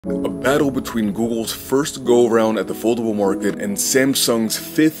A battle between Google's first go-around at the foldable market and Samsung's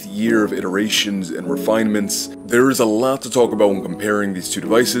 5th year of iterations and refinements. There is a lot to talk about when comparing these two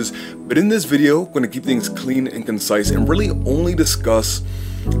devices, but in this video, I'm going to keep things clean and concise and really only discuss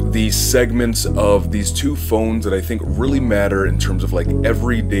the segments of these two phones that I think really matter in terms of like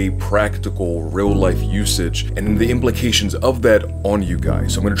everyday practical real life usage and the implications of that on you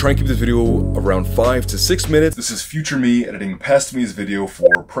guys. So I'm going to try and keep this video around 5 to 6 minutes. This is future me editing past me's video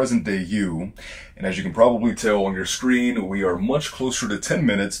for present day you. And as you can probably tell on your screen, we are much closer to 10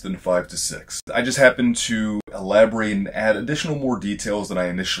 minutes than 5 to 6. I just happened to elaborate and add additional more details than I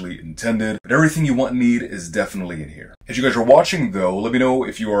initially intended, but everything you want and need is definitely in here. As you guys are watching though, let me know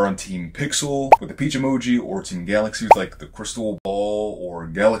if you are on Team Pixel with the peach emoji or Team Galaxy with like the crystal ball or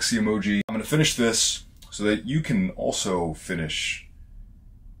galaxy emoji. I'm going to finish this so that you can also finish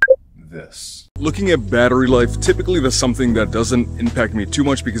this. Looking at battery life, typically that's something that doesn't impact me too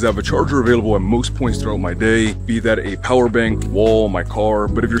much because I have a charger available at most points throughout my day, be that a power bank, wall, my car.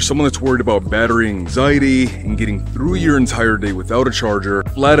 But if you're someone that's worried about battery anxiety and getting through your entire day without a charger,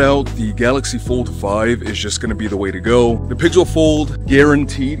 flat out, the Galaxy Fold 5 is just going to be the way to go. The Pixel Fold,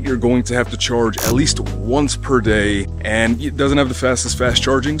 guaranteed you're going to have to charge at least once per day, and it doesn't have the fastest fast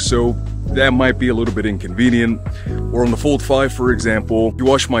charging, so that might be a little bit inconvenient. Or on the Fold 5, for example, if you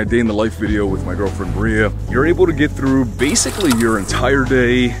watch my day in the life video with my girlfriend Maria, you're able to get through basically your entire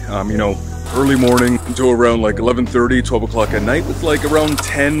day, early morning until around like 11:30, 12 o'clock at night with like around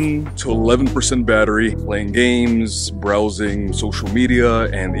 10 to 11% battery, playing games, browsing social media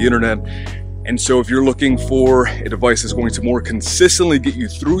and the internet. And so if you're looking for a device that's going to more consistently get you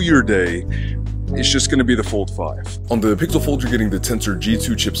through your day, it's just going to be the Fold 5. On the Pixel Fold, you're getting the Tensor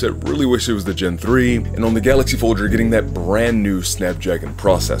G2 chipset, really wish it was the Gen 3, and on the Galaxy Fold, you're getting that brand new Snapdragon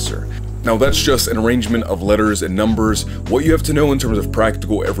processor. Now that's just an arrangement of letters and numbers. What you have to know in terms of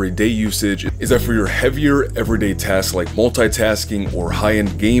practical everyday usage is that for your heavier everyday tasks like multitasking or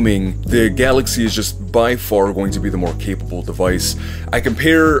high-end gaming, the Galaxy is just by far going to be the more capable device. I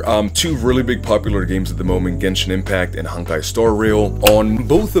compare two really big popular games at the moment, Genshin Impact and Honkai Star Rail. On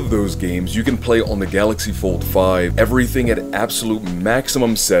both of those games, you can play on the Galaxy Fold 5, everything at absolute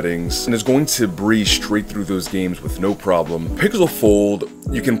maximum settings, and it's going to breeze straight through those games with no problem. Pixel Fold,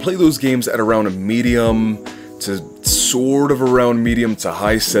 you can play those games at around a medium to sort of around medium to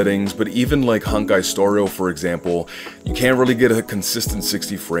high settings, but even like Honkai Star Rail, for example, you can't really get a consistent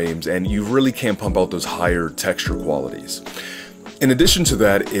 60 frames and you really can't pump out those higher texture qualities. In addition to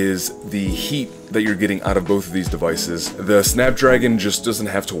that is the heat that you're getting out of both of these devices. The Snapdragon just doesn't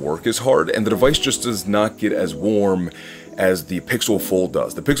have to work as hard and the device just does not get as warm as the Pixel Fold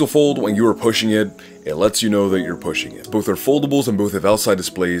does. The Pixel Fold, when you are pushing it, it lets you know that you're pushing it. Both are foldables and both have outside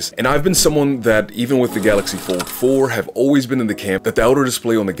displays, and I've been someone that, even with the Galaxy Fold 4, have always been in the camp that the outer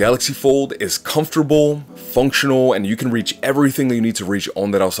display on the Galaxy Fold is comfortable, functional, and you can reach everything that you need to reach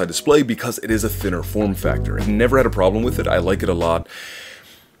on that outside display because it is a thinner form factor. I've never had a problem with it. I like it a lot.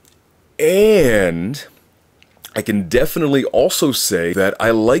 And I can definitely also say that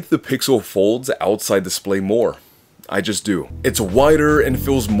I like the Pixel Fold's outside display more. I just do. It's wider and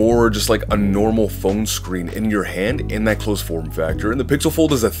feels more just like a normal phone screen in your hand in that closed form factor. And the Pixel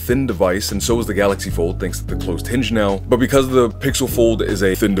Fold is a thin device, and so is the Galaxy Fold thanks to the closed hinge now. But because the Pixel Fold is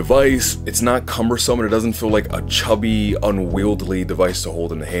a thin device, it's not cumbersome and it doesn't feel like a chubby, unwieldy device to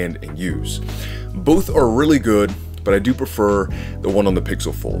hold in the hand and use. Both are really good, but I do prefer the one on the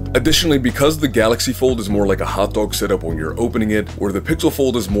Pixel Fold. Additionally, because the Galaxy Fold is more like a hot dog setup when you're opening it, where the Pixel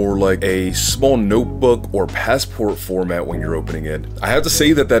Fold is more like a small notebook or passport format when you're opening it, I have to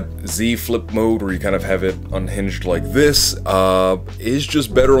say that that Z flip mode where you kind of have it unhinged like this is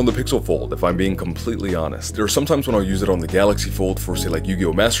just better on the Pixel Fold, if I'm being completely honest. There are some times when I'll use it on the Galaxy Fold for, say, like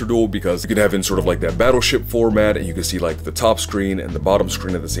Yu-Gi-Oh! Master Duel, because you can have in sort of like that battleship format and you can see like the top screen and the bottom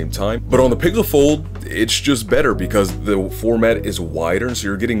screen at the same time. But on the Pixel Fold, it's just better because the format is wider, so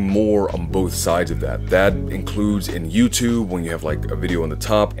you're getting more on both sides of that. That includes in YouTube when you have like a video on the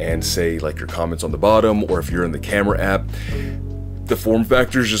top and say like your comments on the bottom, or if you're in the camera app, the form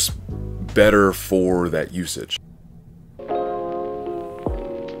factor is just better for that usage.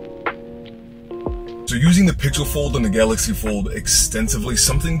 So using the Pixel Fold and the Galaxy Fold extensively,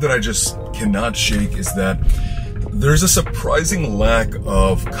 something that I just cannot shake is that there's a surprising lack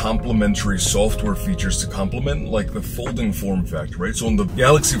of complementary software features to complement like the folding form factor, right? So on the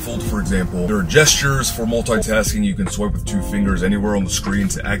Galaxy Fold, for example, there are gestures for multitasking. You can swipe with 2 fingers anywhere on the screen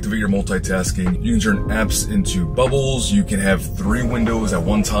to activate your multitasking. You can turn apps into bubbles. You can have 3 windows at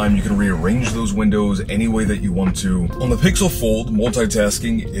one time. You can rearrange those windows any way that you want to. On the Pixel Fold,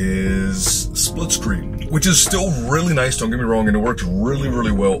 multitasking is split screen, which is still really nice, don't get me wrong, and it works really,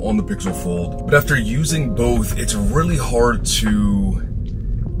 really well on the Pixel Fold. But after using both, it's really hard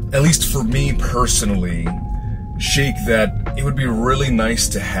to, at least for me personally, shake that it would be really nice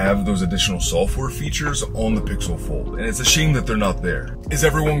to have those additional software features on the Pixel Fold, and it's a shame that they're not there. Is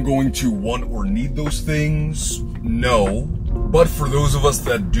everyone going to want or need those things? No. But for those of us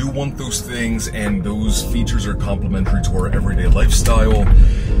that do want those things and those features are complementary to our everyday lifestyle,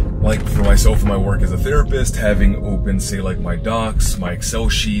 like for myself and my work as a therapist, having open, say like my docs, my Excel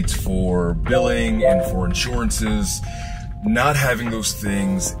sheets for billing and for insurances, not having those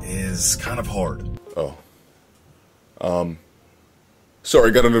things is kind of hard. Oh.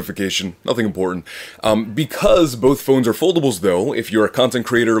 Sorry, got a notification, nothing important. Because both phones are foldables though, if you're a content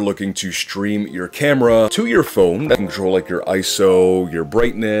creator looking to stream your camera to your phone, that can control like your ISO, your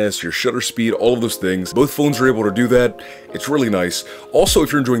brightness, your shutter speed, all of those things. Both phones are able to do that. It's really nice. Also,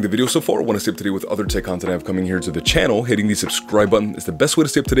 if you're enjoying the video so far, want to stay up to date with other tech content I have coming here to the channel, hitting the subscribe button is the best way to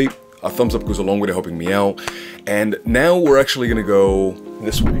stay up to date. A thumbs up goes a long way to helping me out. And now we're actually gonna go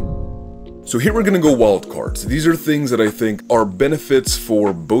this way. So here we're gonna go wildcards. These are things that I think are benefits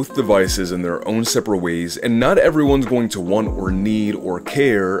for both devices in their own separate ways, and not everyone's going to want or need or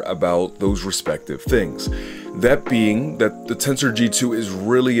care about those respective things. That being that the Tensor G2 is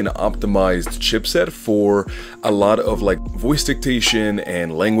really an optimized chipset for a lot of like voice dictation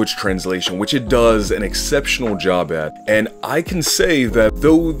and language translation, which it does an exceptional job at. And I can say that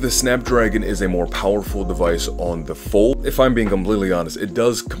though the Snapdragon is a more powerful device on the Fold, if I'm being completely honest, it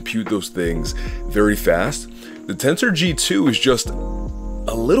does compute those things very fast. The Tensor G2 is just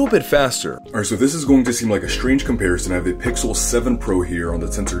a little bit faster. Alright, so this is going to seem like a strange comparison. I have the Pixel 7 Pro here on the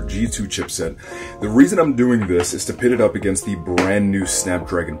Tensor G2 chipset. The reason I'm doing this is to pit it up against the brand new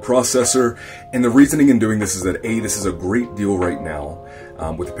Snapdragon processor, and the reasoning in doing this is that A, this is a great deal right now.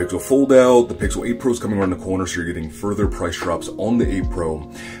 With the Pixel Fold out, the Pixel 8 Pro is coming around the corner, so you're getting further price drops on the 8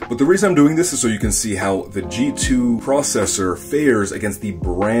 Pro. But the reason I'm doing this is so you can see how the G2 processor fares against the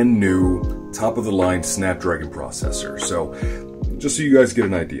brand new top-of-the-line Snapdragon processor. So, just so you guys get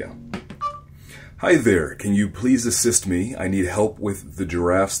an idea. Hi there, can you please assist me? I need help with the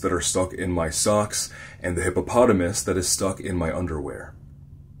giraffes that are stuck in my socks and the hippopotamus that is stuck in my underwear.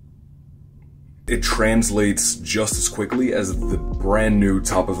 It translates just as quickly as the brand new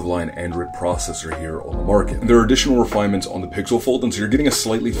top-of-the-line Android processor here on the market. And there are additional refinements on the Pixel Fold, and so you're getting a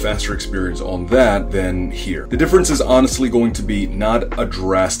slightly faster experience on that than here. The difference is honestly going to be not a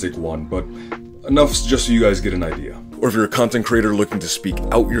drastic one, but enough just so you guys get an idea. Or if you're a content creator looking to speak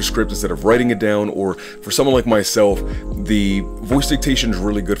out your script instead of writing it down, or for someone like myself, the voice dictation is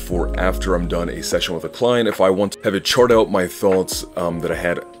really good for after I'm done a session with a client. If I want to have it chart out my thoughts that I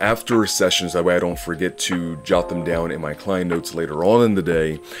had after sessions, that way I don't forget to jot them down in my client notes later on in the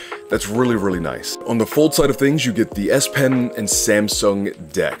day, that's really, really nice. On the Fold side of things, you get the S Pen and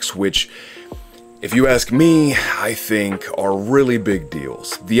Samsung DeX, which, if you ask me, I think are really big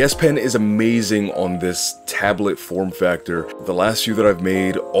deals. The S Pen is amazing on this tablet form factor. The last few that I've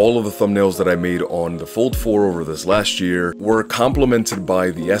made, all of the thumbnails that I made on the Fold 4 over this last year were complemented by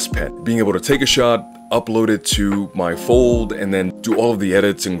the S Pen. Being able to take a shot, upload it to my Fold, and then do all of the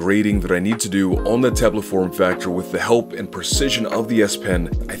edits and grading that I need to do on the tablet form factor with the help and precision of the S Pen,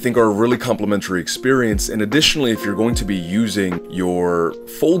 I think are a really complimentary experience. And additionally, if you're going to be using your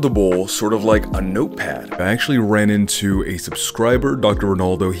foldable sort of like a notepad. I actually ran into a subscriber, Dr.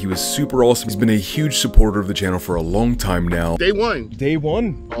 Ronaldo. He was super awesome. He's been a huge supporter of the channel for a long time now. Day one. Day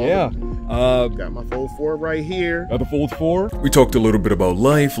one? Yeah. Got my Fold 4 right here. Got the Fold 4. We talked a little bit about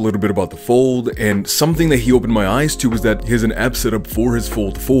life, a little bit about the Fold, and something that he opened my eyes to was that he has an app set up for his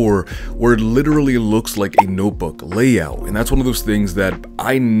Fold 4 where it literally looks like a notebook layout. And that's one of those things that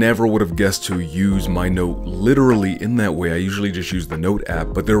I never would have guessed to use my note literally in that way. I usually just use the Note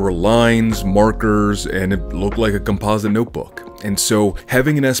app, but there were lines, markers, and it looked like a composite notebook. And so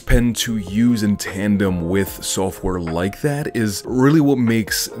having an S Pen to use in tandem with software like that is really what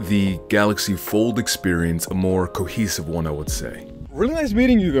makes the Galaxy Fold experience a more cohesive one, I would say. Really nice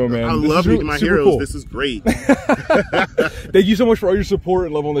meeting you though, man. I love meeting my heroes. Cool. This is great. Thank you so much for all your support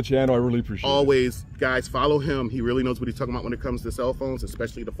and love on the channel. I really appreciate it. Always, guys, follow him. He really knows what he's talking about when it comes to cell phones,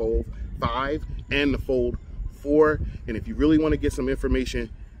 especially the Fold 5 and the Fold 4. And if you really want to get some information,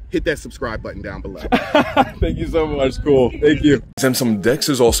 hit that subscribe button down below. Thank you so much. Cool. Thank you. Samsung DeX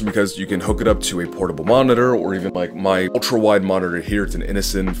is awesome because you can hook it up to a portable monitor, or even like my ultra wide monitor here. It's an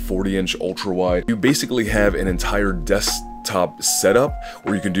Innocent 40-inch ultra wide. You basically have an entire desktop setup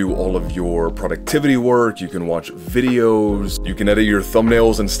where you can do all of your productivity work. You can watch videos. You can edit your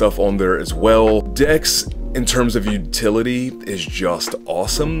thumbnails and stuff on there as well. DeX in terms of utility is just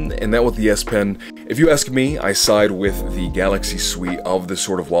awesome, and that with the S Pen, if you ask me, I side with the Galaxy suite of this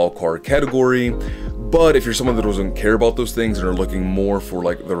sort of wildcard category. But if you're someone that doesn't care about those things and are looking more for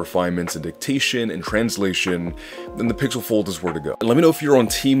like the refinements in dictation and translation, then the Pixel Fold is where to go. And let me know if you're on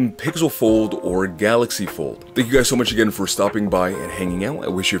Team Pixel Fold or Galaxy Fold. Thank you guys so much again for stopping by and hanging out. I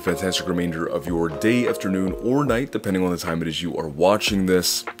wish you a fantastic remainder of your day, afternoon, or night, depending on the time it is you are watching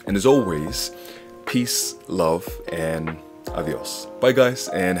this. And as always, peace, love, and adios. Bye guys,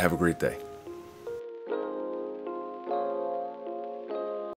 and have a great day.